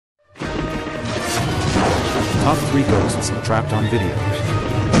Top 3 Ghosts Trapped on Video.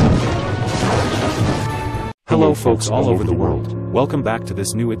 Hello folks all over the world. Welcome back to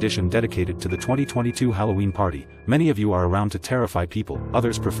this new edition dedicated to the 2022 Halloween party. Many of you are around to terrify people,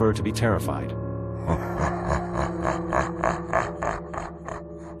 others prefer to be terrified.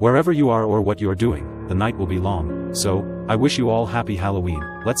 Wherever you are or what you are doing, the night will be long, so, I wish you all happy Halloween.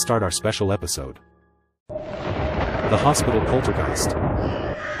 Let's start our special episode. The Hospital Poltergeist.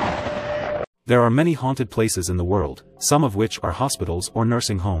 There are many haunted places in the world, some of which are hospitals or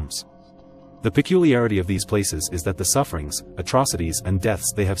nursing homes. The peculiarity of these places is that the sufferings, atrocities and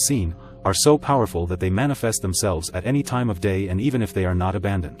deaths they have seen, are so powerful that they manifest themselves at any time of day and even if they are not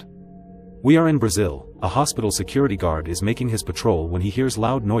abandoned. We are in Brazil. A hospital security guard is making his patrol when he hears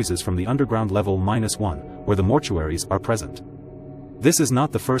loud noises from the underground level -1, where the mortuaries are present. This is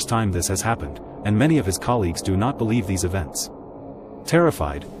not the first time this has happened, and many of his colleagues do not believe these events.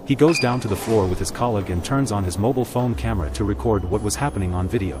 Terrified, he goes down to the floor with his colleague and turns on his mobile phone camera to record what was happening on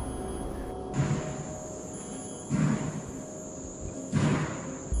video.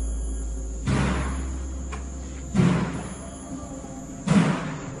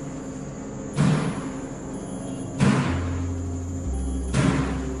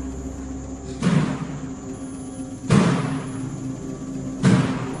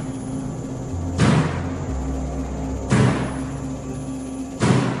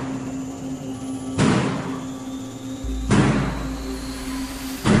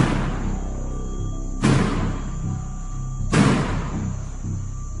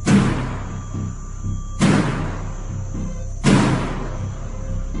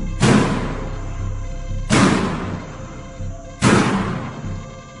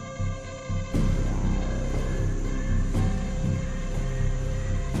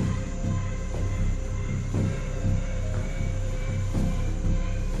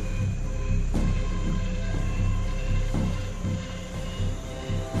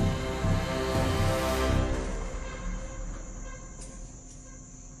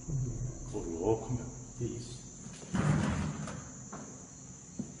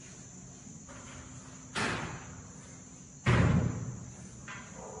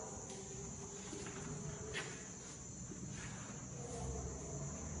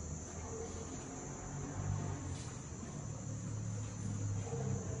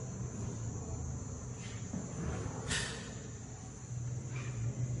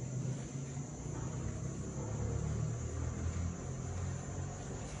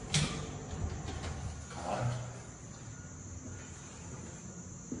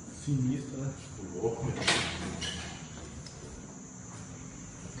 Sinistro, né? Ficou louco, meu.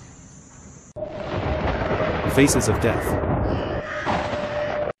 Faces of Death.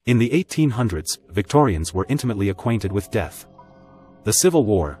 In the 1800s, Victorians were intimately acquainted with death. The Civil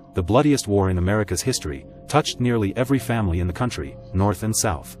War, the bloodiest war in America's history, touched nearly every family in the country, North and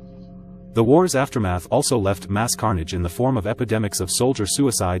South. The war's aftermath also left mass carnage in the form of epidemics of soldier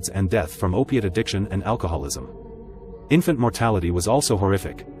suicides and death from opiate addiction and alcoholism. Infant mortality was also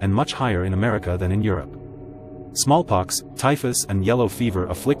horrific, and much higher in America than in Europe. Smallpox, typhus and yellow fever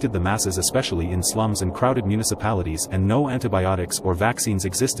afflicted the masses especially in slums and crowded municipalities, and no antibiotics or vaccines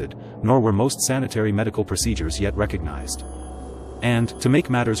existed, nor were most sanitary medical procedures yet recognized. And, to make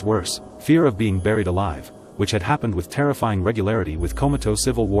matters worse, fear of being buried alive, which had happened with terrifying regularity with comatose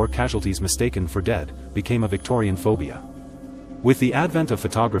Civil War casualties mistaken for dead, became a Victorian phobia. With the advent of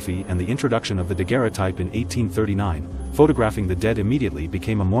photography and the introduction of the daguerreotype in 1839, photographing the dead immediately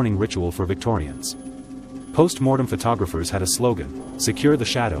became a mourning ritual for Victorians. Post-mortem photographers had a slogan, "Secure the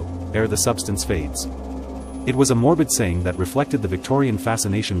shadow, ere the substance fades." It was a morbid saying that reflected the Victorian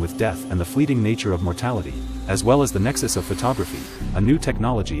fascination with death and the fleeting nature of mortality, as well as the nexus of photography, a new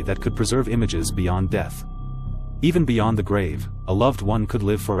technology that could preserve images beyond death. Even beyond the grave, a loved one could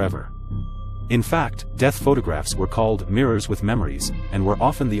live forever. In fact, death photographs were called mirrors with memories, and were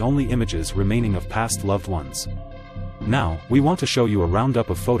often the only images remaining of past loved ones. Now, we want to show you a roundup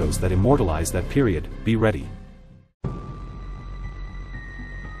of photos that immortalize that period. Be ready.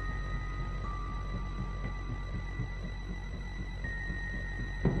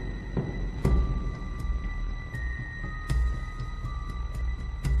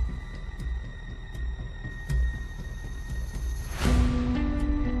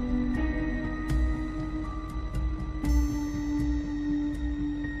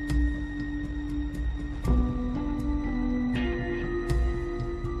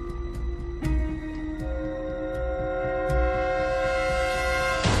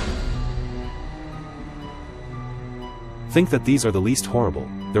 Think that these are the least horrible.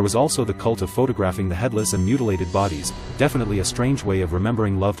 There was also the cult of photographing the headless and mutilated bodies, definitely a strange way of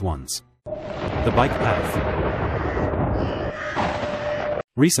remembering loved ones. The bike path.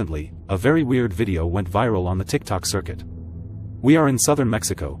 Recently, a very weird video went viral on the TikTok circuit. We are in southern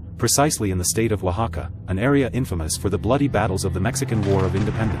Mexico, precisely in the state of Oaxaca, an area infamous for the bloody battles of the Mexican War of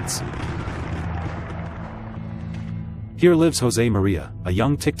Independence. Here lives Jose Maria, a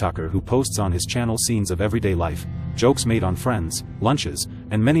young TikToker who posts on his channel scenes of everyday life, jokes made on friends, lunches,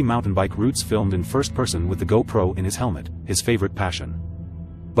 and many mountain bike routes filmed in first person with the GoPro in his helmet, his favorite passion.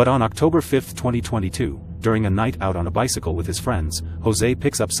 But on October 5, 2022, during a night out on a bicycle with his friends, Jose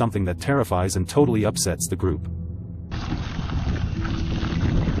picks up something that terrifies and totally upsets the group.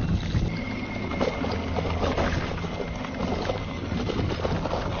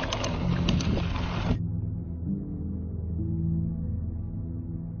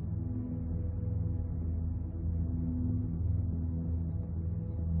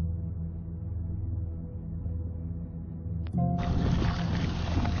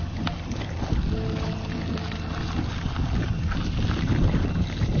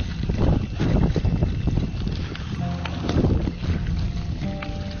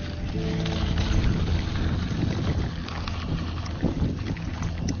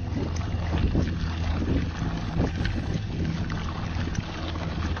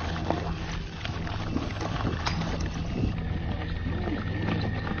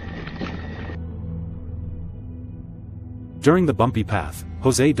 During the bumpy path,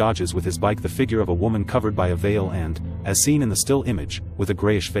 Jose dodges with his bike the figure of a woman covered by a veil and, as seen in the still image, with a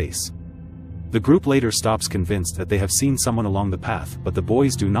grayish face. The group later stops convinced that they have seen someone along the path, but the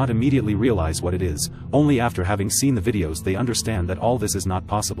boys do not immediately realize what it is. Only after having seen the videos they understand that all this is not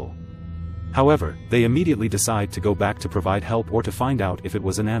possible. However, they immediately decide to go back to provide help or to find out if it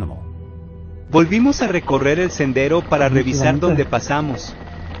was an animal. Volvimos a recorrer el sendero para revisar dónde pasamos.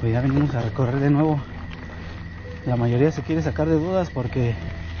 Pues ya venimos a recorrer de nuevo. La mayoría se quiere sacar de dudas porque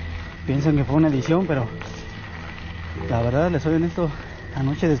piensan que fue una edición, pero la verdad, les soy honesto,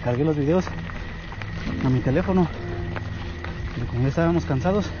 anoche descargué los videos a mi teléfono y como ya estábamos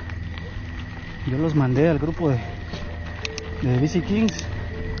cansados, yo los mandé al grupo de BC Kings.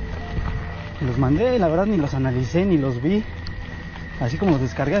 Los mandé, la verdad ni los analicé ni los vi, así como los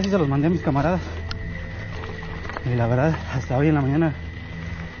descargué, así se los mandé a mis camaradas. Y la verdad, hasta hoy en la mañana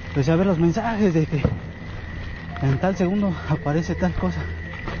empecé a ver los mensajes de que en tal segundo aparece tal cosa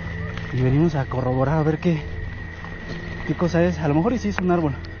y venimos a corroborar a ver qué cosa es. A lo mejor sí es un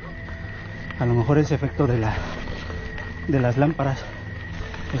árbol, a lo mejor es efecto de las lámparas.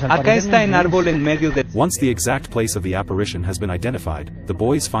 Pues acá está en árbol en medio de... Once the exact place of the apparition has been identified, the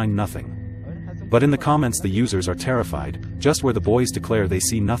boys find nothing. But in the comments the users are terrified. Just where the boys declare they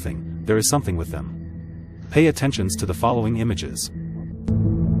see nothing, there is something with them. Pay attention to the following images.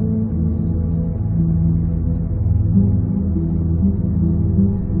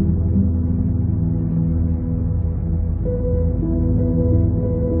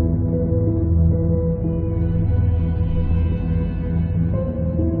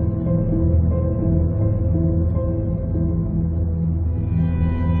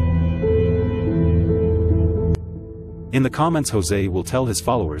 In the comments Jose will tell his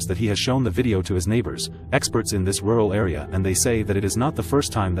followers that he has shown the video to his neighbors, experts in this rural area, and they say that it is not the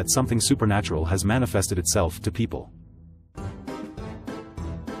first time that something supernatural has manifested itself to people.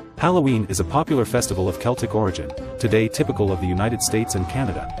 Halloween is a popular festival of Celtic origin, today typical of the United States and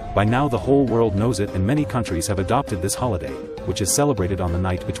Canada. By now the whole world knows it and many countries have adopted this holiday, which is celebrated on the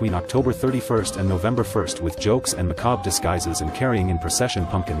night between October 31st and November 1st with jokes and macabre disguises and carrying in procession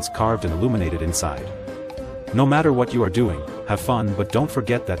pumpkins carved and illuminated inside. No matter what you are doing, have fun, but don't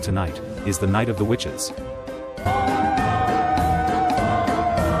forget that tonight is the night of the witches.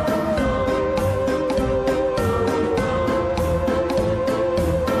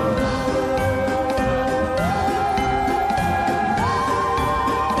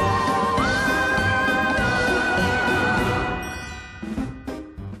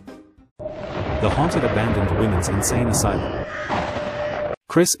 The haunted abandoned women's insane asylum.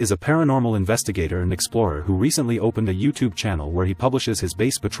 Chris is a paranormal investigator and explorer who recently opened a YouTube channel where he publishes his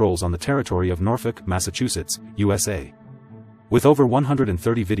base patrols on the territory of Norfolk, Massachusetts, USA. With over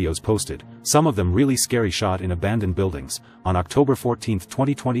 130 videos posted, some of them really scary shot in abandoned buildings, on October 14,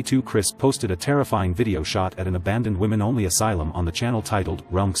 2022 Chris posted a terrifying video shot at an abandoned women-only asylum on the channel titled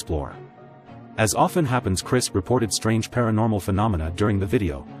RealmXplore. As often happens, Chris reported strange paranormal phenomena during the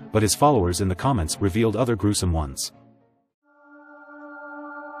video, but his followers in the comments revealed other gruesome ones.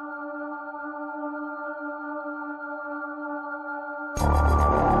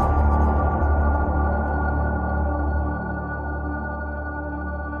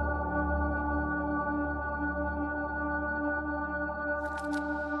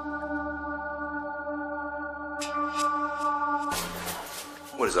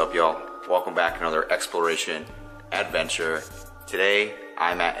 What is up, y'all? Welcome back to another exploration adventure. Today,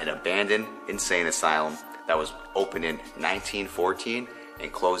 I'm at an abandoned insane asylum that was opened in 1914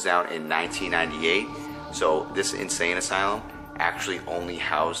 and closed down in 1998. So this insane asylum actually only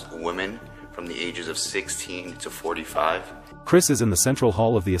housed women from the ages of 16 to 45. Chris is in the central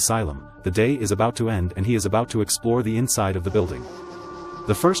hall of the asylum. The day is about to end and he is about to explore the inside of the building.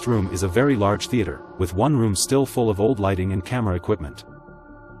 The first room is a very large theater, with one room still full of old lighting and camera equipment.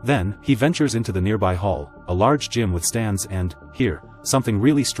 Then, he ventures into the nearby hall, a large gym with stands and, here, something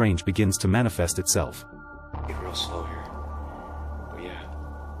really strange begins to manifest itself. Get real slow here. Oh yeah.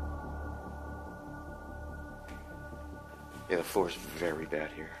 Yeah, the floor is very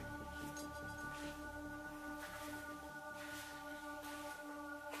bad here.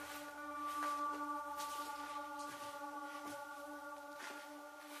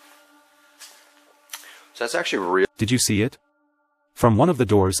 So that's actually real. Did you see it? From one of the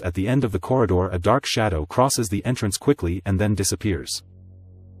doors at the end of the corridor, a dark shadow crosses the entrance quickly and then disappears.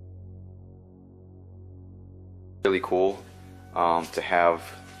 Really cool to have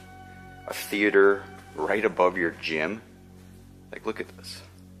a theater right above your gym. Like, look at this.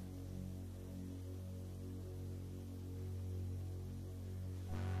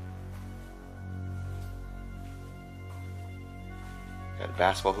 Got a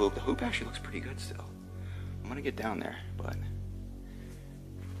basketball hoop. The hoop actually looks pretty good still. I'm gonna get down there, but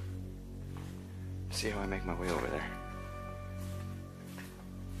see how I make my way over there.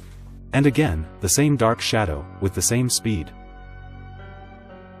 And again, the same dark shadow, with the same speed.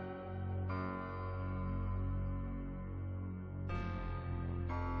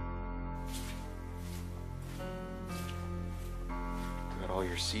 Got all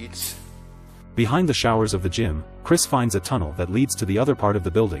your seats. Behind the showers of the gym, Chris finds a tunnel that leads to the other part of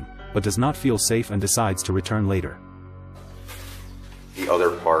the building, but does not feel safe and decides to return later. The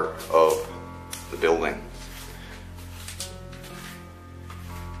other part of the building.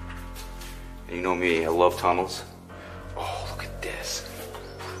 And you know me, I love tunnels. Oh, look at this.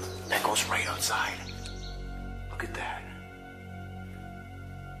 That goes right outside. Look at that.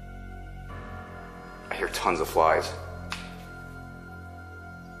 I hear tons of flies.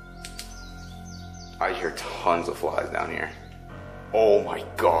 I hear tons of flies down here. Oh my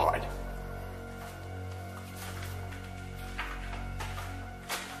God.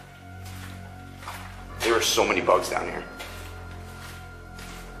 There are so many bugs down here.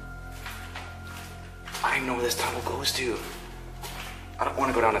 I don't know where this tunnel goes to. I don't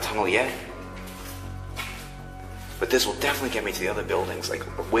want to go down a tunnel yet. But this will definitely get me to the other buildings, like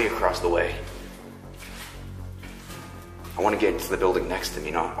way across the way. I want to get to the building next to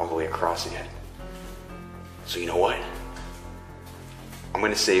me, not all the way across it yet. So you know what? I'm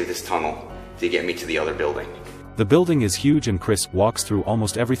going to save this tunnel to get me to the other building. The building is huge and Chris walks through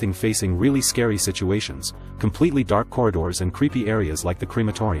almost everything, facing really scary situations, completely dark corridors and creepy areas like the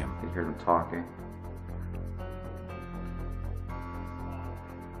crematorium. I can hear them talking.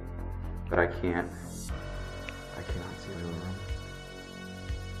 But I cannot see the room.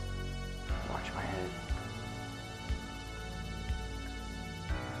 Watch my head.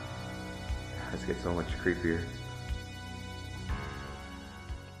 This gets so much creepier.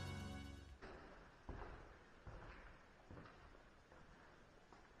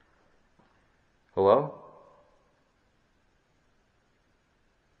 Hello?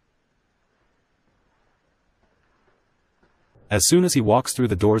 As soon as he walks through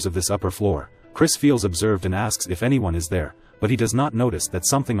the doors of this upper floor, Chris feels observed and asks if anyone is there, but he does not notice that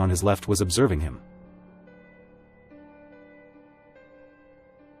something on his left was observing him.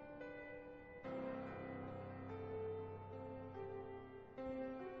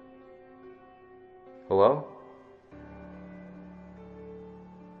 Hello?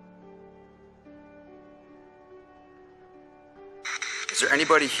 Is there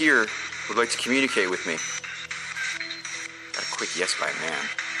anybody here who would like to communicate with me? Got a quick yes by a man.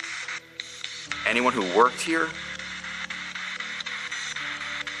 Anyone who worked here?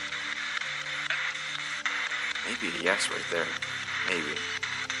 Maybe a yes right there. Maybe.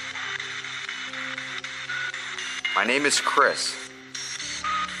 My name is Chris.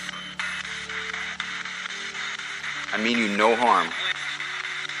 I mean you no harm.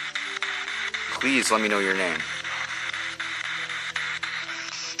 Please let me know your name.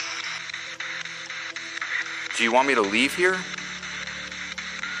 Do you want me to leave here? I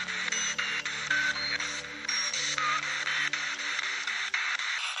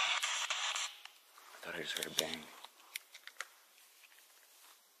thought I just heard a bang.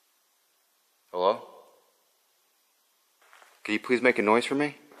 Hello? Can you please make a noise for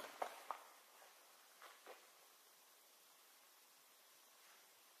me?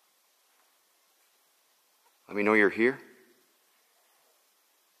 we know you're here?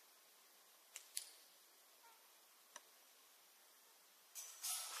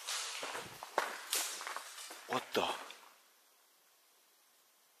 What the?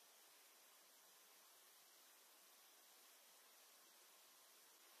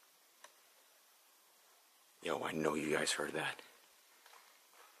 Yo, I know you guys heard that.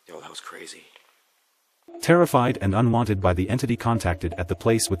 Yo, that was crazy. Terrified and unwanted by the entity contacted at the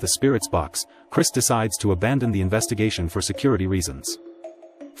place with the spirits box, Chris decides to abandon the investigation for security reasons.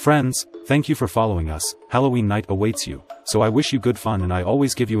 Friends, thank you for following us. Halloween night awaits you, so I wish you good fun, and I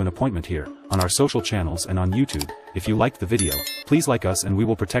always give you an appointment here, on our social channels and on YouTube. If you liked the video, please like us and we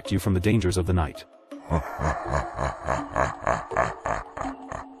will protect you from the dangers of the night.